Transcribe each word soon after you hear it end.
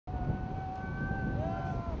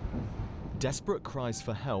Desperate cries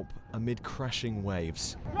for help amid crashing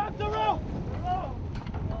waves. Grab the rope!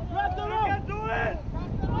 Grab the rope! You can do it!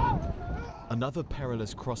 Another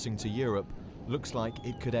perilous crossing to Europe looks like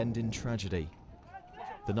it could end in tragedy.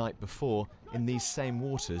 The night before, in these same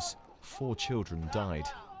waters, 4 children died.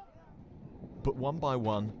 But one by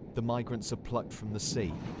one, the migrants are plucked from the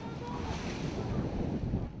sea.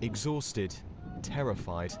 Exhausted,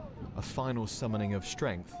 terrified, a final summoning of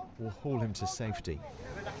strength will haul him to safety.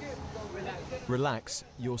 Relax,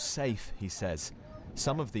 you're safe, he says.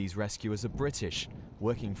 Some of these rescuers are British,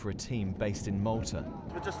 working for a team based in Malta.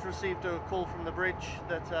 We just received a call from the bridge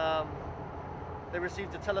that they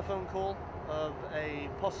received a telephone call of a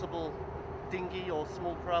possible dinghy or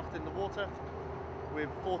small craft in the water with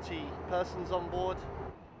 40 persons on board.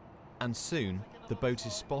 And soon, the boat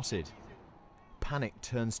is spotted. Panic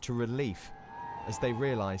turns to relief as they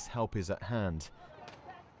realise help is at hand.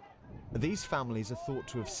 These families are thought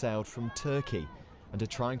to have sailed from Turkey and are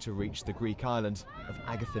trying to reach the Greek island of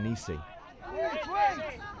Agathonisi.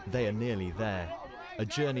 They are nearly there, a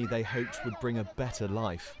journey they hoped would bring a better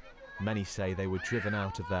life. Many say they were driven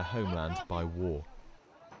out of their homeland by war.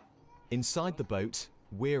 Inside the boat,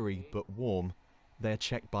 weary but warm, they are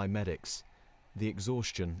checked by medics. The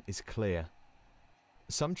exhaustion is clear.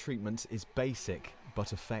 Some treatment is basic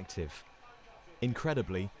but effective.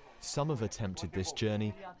 Incredibly, some have attempted this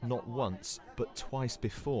journey not once but twice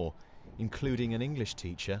before, including an English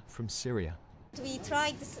teacher from Syria. We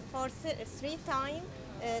tried for 3 times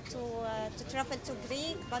to travel to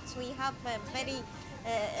Greece, but we have a very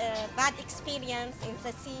bad experience in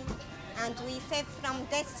the sea, and we saved from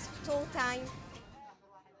death 2 times.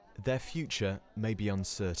 Their future may be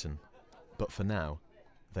uncertain, but for now,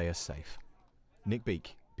 they are safe. Nick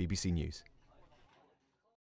Beake, BBC News.